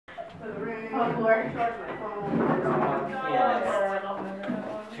She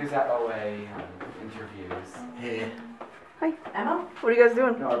was at OA interviews. Hey. Hi. Emma? What are you guys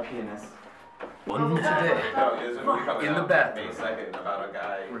doing? No, our pianist. One today. In the bathroom. Second about a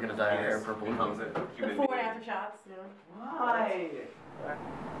guy. We're gonna dye our hair purple. Becomes a human Before being. and after shots. Why?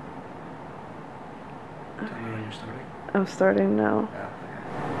 Tell me when you're starting. I'm starting now.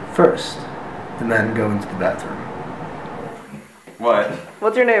 First, the men go into the bathroom. What?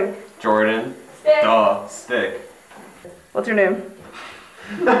 What's your name? Jordan. Stick. Duh. Stick. What's your name?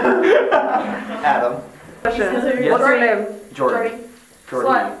 Adam. Question. Yes. What's your name? Jordan.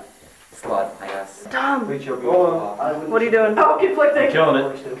 Slut. Slut, I guess. Tom. What What are you doing? Oh, conflicting. Killing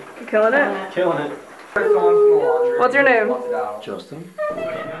it. You killing it? Killing it. What's your name? Justin.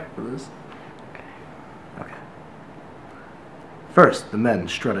 Liz. Okay. First, the men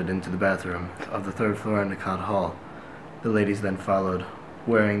strutted into the bathroom of the third floor Endicott Hall. The ladies then followed,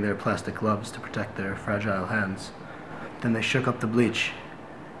 wearing their plastic gloves to protect their fragile hands. Then they shook up the bleach,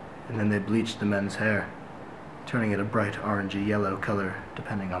 and then they bleached the men's hair, turning it a bright orangey yellow color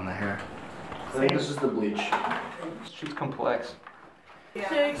depending on the hair. I think this is the bleach. She's complex. Shake,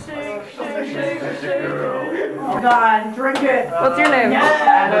 shake, shake, shake, shake. Oh God, drink it. What's your name? Yes.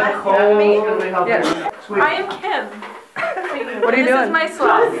 Yes. I am Kim. What are you doing? This is my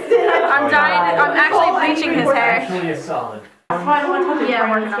swap. I'm dyeing. I'm actually bleaching his hair. Actually, a solid. Yeah, I'm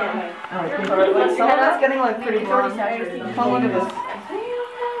working on it. Some of that's getting like pretty blonde. Come look at this.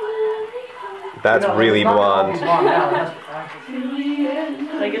 That's really blonde.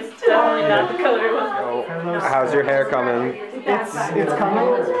 Like it's definitely not the color it was. How's your hair coming? It's coming.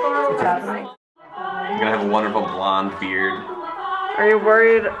 It's happening. You're gonna have a wonderful blonde beard. Are you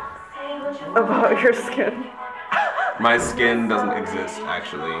worried about your skin? My skin doesn't exist,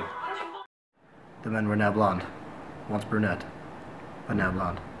 actually. The men were now blonde, once brunette, but now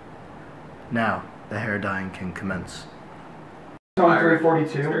blonde. Now, the hair dyeing can commence. On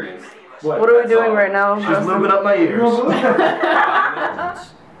 342. What are we doing right now? She's lubing up my ears.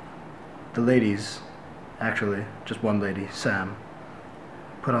 The ladies, actually, just one lady, Sam,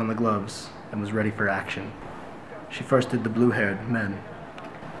 put on the gloves and was ready for action. She first did the blue-haired men.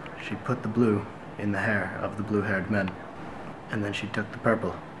 She put the blue in the hair of the blue-haired men. And then she took the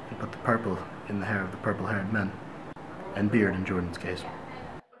purple and put the purple in the hair of the purple-haired men. And beard in Jordan's case.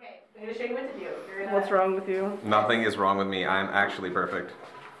 What's wrong with you? Nothing is wrong with me. I'm actually perfect.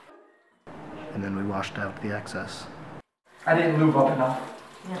 And then we washed out the excess. I didn't lube up enough.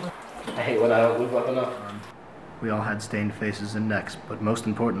 I hate when I don't lube up enough. We all had stained faces and necks, but most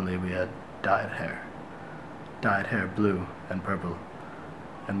importantly we had dyed hair. Dyed hair blue and purple.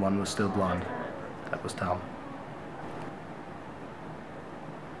 And one was still blonde. That was Tom.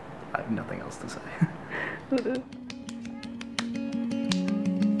 I have nothing else to say.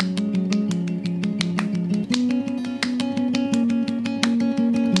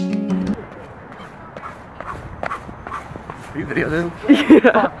 Are you videoing?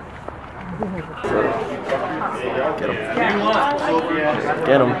 Yeah. Get him.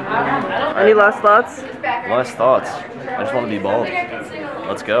 Get him. Any last thoughts? Last thoughts. I just want to be bald.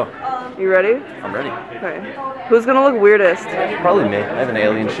 Let's go. You ready? I'm ready. Okay. Who's gonna look weirdest? Probably me. I have an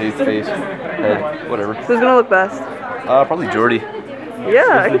alien-shaped face, head, whatever. Who's gonna look best? Probably Jordy.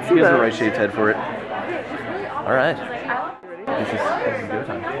 Yeah, I can see He has the that. right shaped head for it. All right. This is go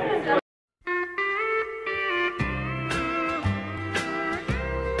time.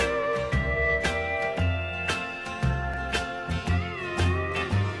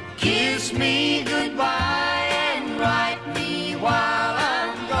 Kiss me goodbye and write me while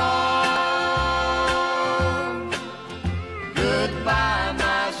I'm gone. Goodbye,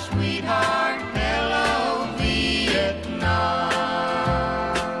 my sweetheart. Hello, Vietnam.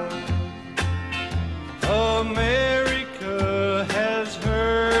 America has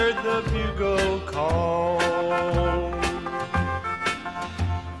heard the bugle call,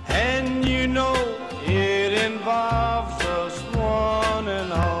 and you know it involves us one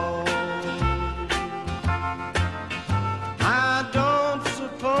and all.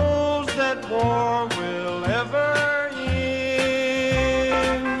 War will ever end.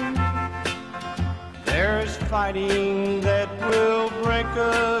 There's fighting that will break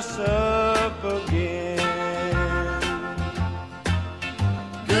us up again.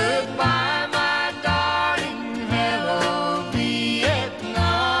 Goodbye, my darling. Hello,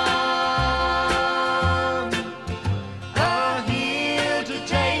 Vietnam. A hill to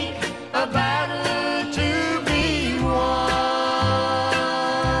take, a battle to be won.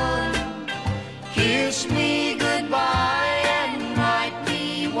 Kiss me goodbye and write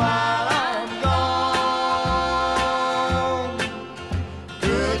me while I'm gone.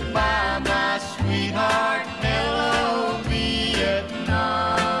 Goodbye, my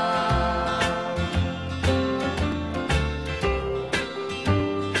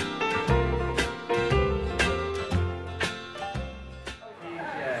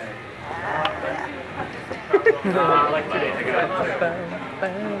Like 2 days ago.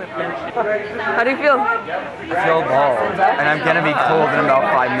 How do you feel? I feel bald, and I'm gonna be cold in about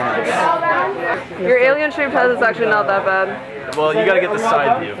 5 minutes. Your alien-shaped head is actually not that bad. Well, you gotta get the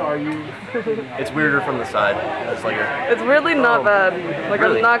side view. It's weirder from the side. It's like It's weirdly not bad. Like,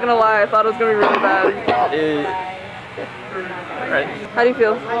 Really? I'm not gonna lie, I thought it was gonna be really bad. Right. How do you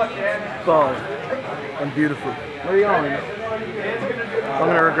feel? Bald and beautiful. Where are you going? I'm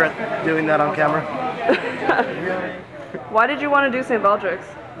gonna regret doing that on camera. Why did you want to do St. Baldrick's?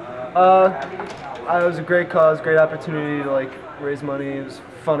 It was a great cause, great opportunity to like raise money. It was a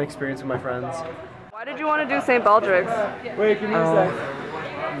fun experience with my friends. Why did you want to do St. Baldrick's? Wait, give me a sec.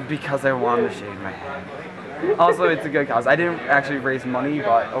 Because I wanted to shave my head. Also, it's a good cause. I didn't actually raise money,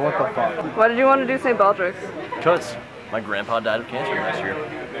 but what the fuck? Why did you want to do St. Baldrick's? Because my grandpa died of cancer last year.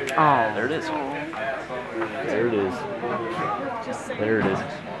 Oh. There it is. There it is. There it is.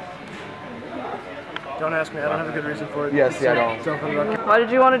 Don't ask me, I don't have a good reason for it. Yes, yeah, I don't. Don't put it on. Why did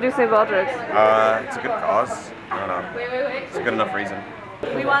you want to do St. Baldrick's? It's a good cause. I don't know. It's a good enough reason.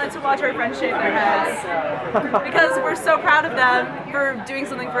 We wanted to watch our friends shave their heads because we're so proud of them for doing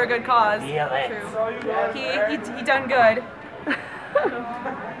something for a good cause. True. He done good.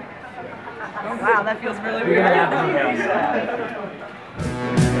 Wow, that feels really weird.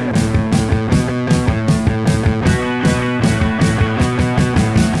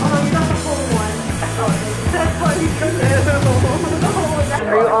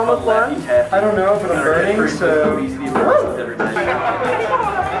 Are you almost done? I don't know, but I'm burning, so... It's a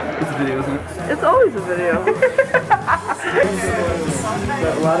video, isn't it? It's always a video. Got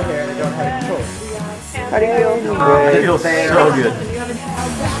a lot of hair and I don't have any control. How do you feel? It feels so good.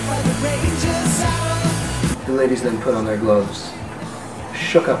 The ladies then put on their gloves,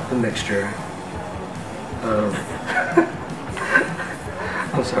 shook up the mixture of...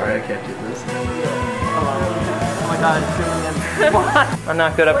 I'm sorry, I can't do this. I'm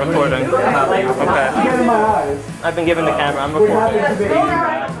not good at recording. Okay. I've been given the camera. I'm recording.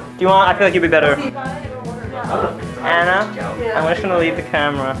 Do you want? I feel like you'd be better. Anna, I'm just gonna leave the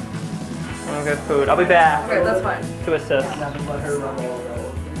camera. I'm gonna get food. I'll be back. Okay, that's fine. To assist.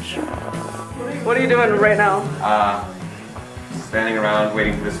 What are you doing right now? Standing around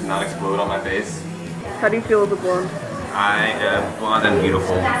waiting for this to not explode on my face. How do you feel with the blonde? I am blonde and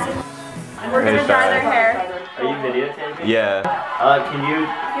beautiful. We're gonna dye their hair. Are you videotaping? Yeah. Can you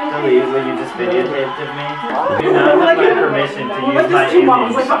delete what you just videotaped of me? You do not have my permission to use my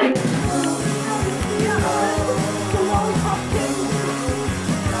image.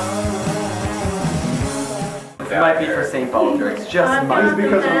 It might be for St. Baldrick's, just might.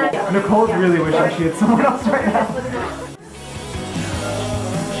 Because Nicole's really wishing she had someone else right now.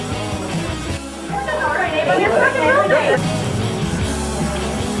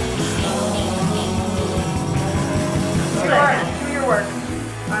 Do your work.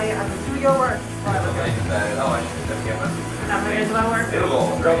 Do your work. Not gonna do my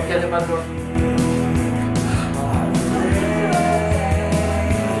work.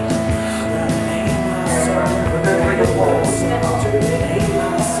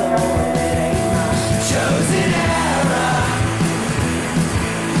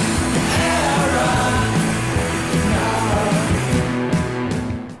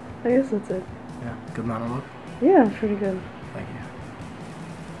 I guess that's it. Yeah, good monologue. Yeah, pretty good. Thank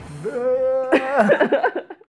you.